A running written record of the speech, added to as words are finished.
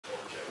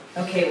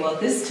Okay, well, at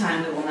this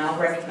time, we will now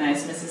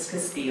recognize Mrs.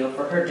 Castillo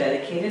for her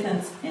dedicated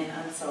and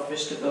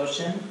unselfish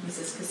devotion.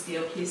 Mrs.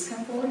 Castillo, please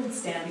come forward and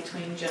stand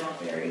between General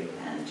Barry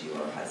and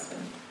your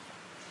husband.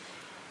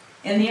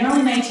 In the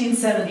early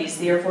 1970s,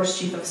 the Air Force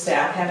Chief of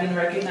Staff, having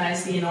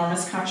recognized the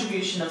enormous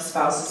contribution of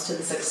spouses to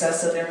the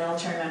success of their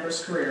military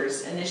members'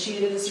 careers,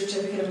 initiated a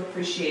certificate of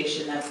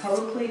appreciation that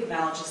publicly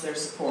acknowledges their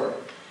support.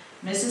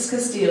 Mrs.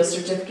 Castillo's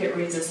certificate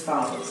reads as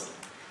follows.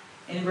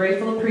 In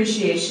grateful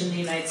appreciation, the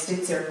United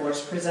States Air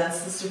Force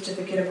presents the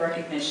Certificate of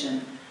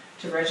Recognition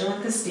to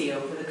Reginald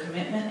Castillo for the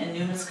commitment and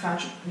numerous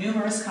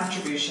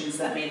contributions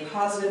that made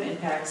positive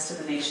impacts to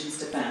the nation's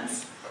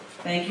defense.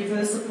 Thank you for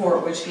the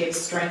support which gave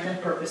strength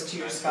and purpose to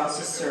your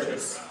spouse's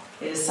service.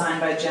 It is signed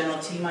by General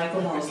T.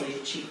 Michael Mosley,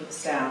 Chief of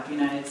Staff,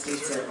 United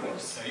States Air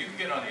Force. Now you can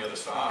get on the other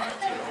side.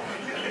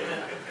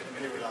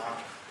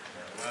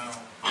 Well,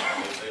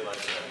 they like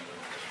that.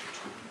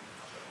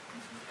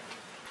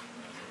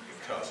 Your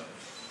cousin.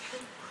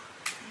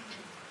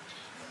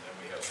 And then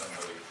we have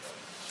somebody,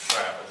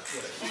 Travis,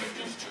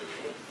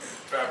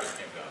 Travis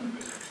came down to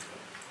visit.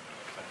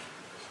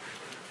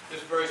 This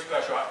is very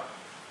special.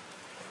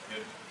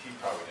 He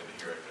probably didn't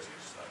hear it because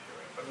he's not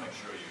hearing it, but make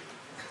sure you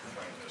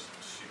frame this and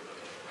seal it.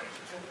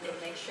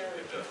 Make sure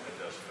it does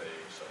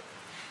fade. So,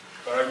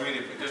 but I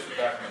really, this was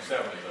back in the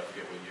 70s. I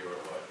forget what year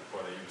it was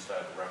before they even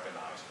started to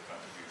recognize the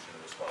contribution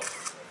of the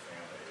spouses and their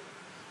family.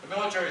 The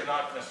military is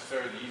not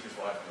necessarily the easiest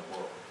life in the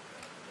world.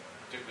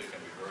 Particularly, it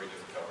can be very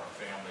difficult on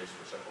families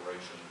for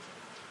separations,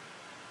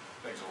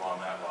 things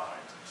along that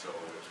line. And so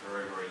it's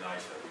very, very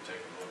nice that we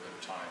take a little bit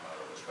of time out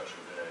of a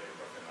special day to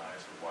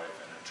recognize the wife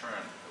and in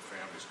turn the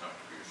family's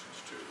contributions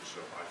too.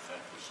 So I thank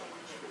you so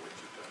much for what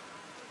you've done.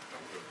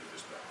 Don't give me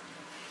this back.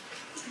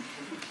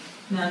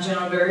 Now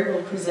General Barry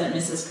will present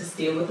Mrs.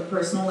 Castillo with a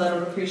personal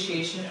letter of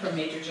appreciation from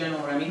Major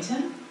General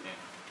Remington.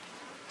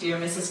 Dear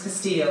Mrs.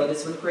 Castillo, it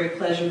is with great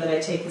pleasure that I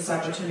take this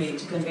opportunity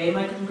to convey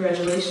my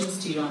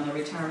congratulations to you on the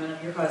retirement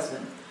of your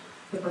husband.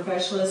 The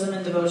professionalism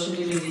and devotion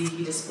to duty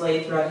he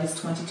displayed throughout his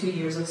 22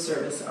 years of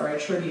service are a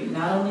tribute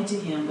not only to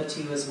him but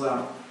to you as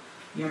well.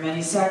 Your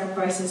many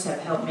sacrifices have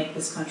helped make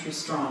this country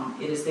strong.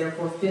 It is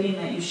therefore fitting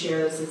that you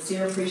share the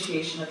sincere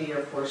appreciation of the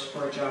Air Force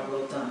for a job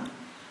well done.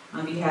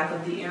 On behalf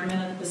of the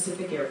Airmen of the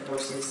Pacific Air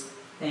Forces,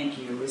 thank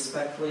you.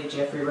 Respectfully,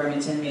 Jeffrey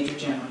Remington, Major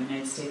General,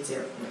 United States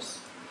Air Force.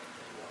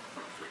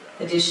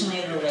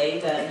 Additionally, the lei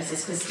that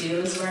Mrs. Castillo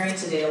is wearing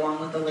today,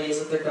 along with the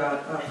leis of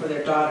for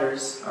their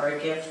daughters, are a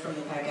gift from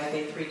the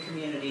PAC 3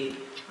 community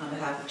on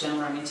behalf of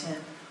General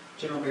Remington.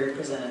 General Barry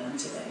presented them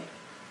today.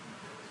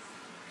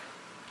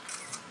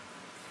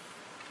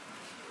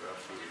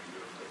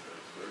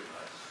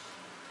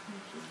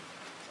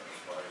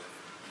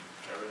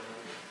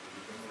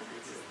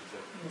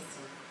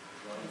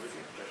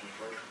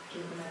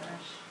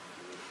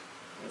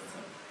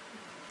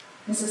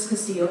 Mrs.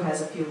 Castillo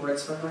has a few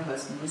words for her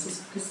husband.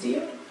 Mrs. Castillo?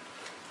 Thank you.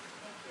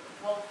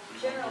 Well,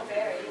 General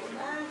Barry,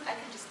 I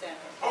can just stand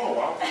there. Oh,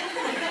 wow.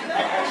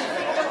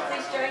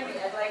 Please join me.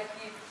 I'd like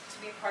you to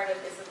be part of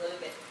this a little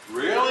bit.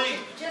 Really?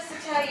 Just to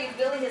tell you,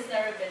 Billy has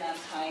never been on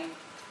time.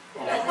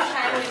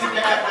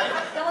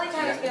 The only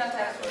time he's been on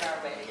time is when our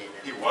wedding.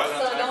 He was on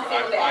time? So don't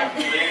feel bad. I'm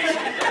pleased.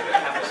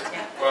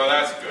 Well,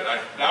 that's good.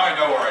 Now I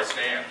know where I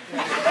stand.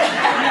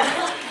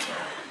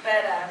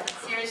 But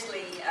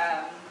seriously,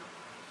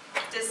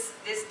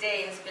 this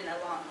day has been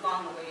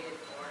long awaited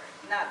for,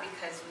 not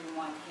because we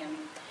want him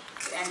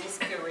to end his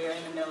career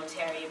in the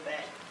military,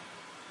 but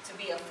to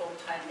be a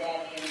full-time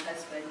daddy and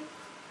husband.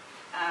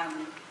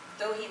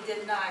 Though he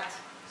did not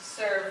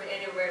serve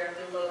anywhere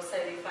below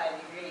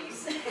 75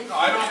 degrees. No,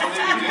 I don't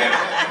believe he did.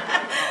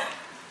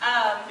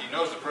 He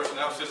knows the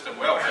personnel system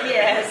well.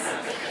 Yes.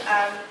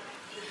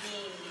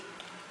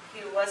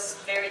 He was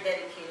very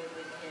dedicated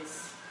with his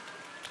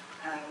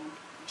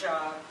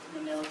job in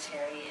the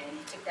military, and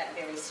he took that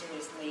very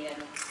seriously,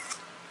 and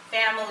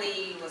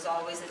family was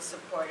always in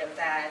support of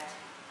that.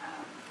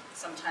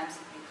 Sometimes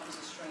it becomes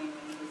a strain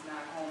when he's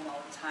not home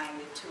all the time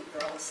with two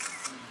girls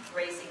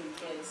raising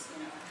kids,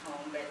 at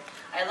home. But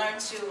I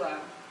learned to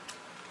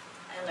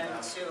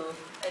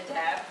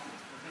adapt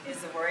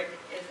is the word.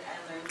 I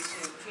learned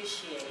to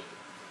appreciate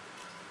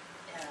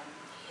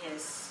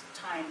his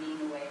time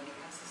being away,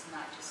 because he's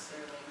not just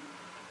serving.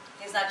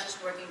 He's not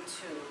just working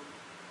to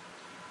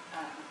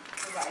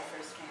provide for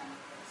his family,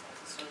 but he's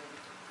also serving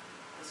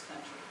this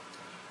country.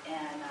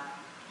 And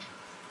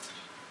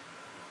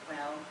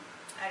well,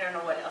 I don't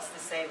know what else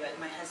to say, but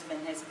my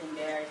husband has been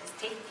there. He's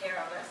taken care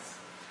of us.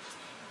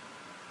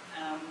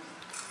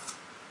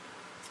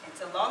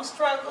 It's a long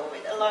struggle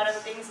with a lot of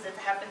things that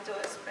happen to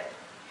us, but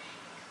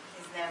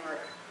he's never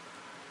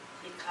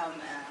become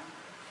a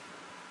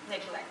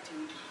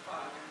neglecting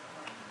father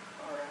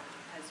or a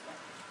husband.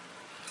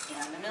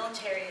 And the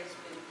military has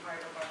been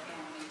part of our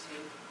family to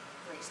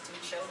raise two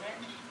children.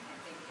 I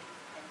think we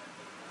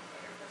know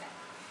better for that.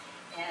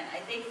 And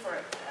I think for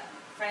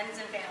friends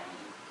and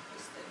family who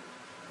stood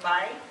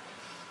by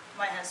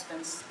my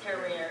husband's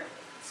career,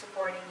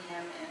 supporting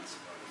him and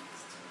supporting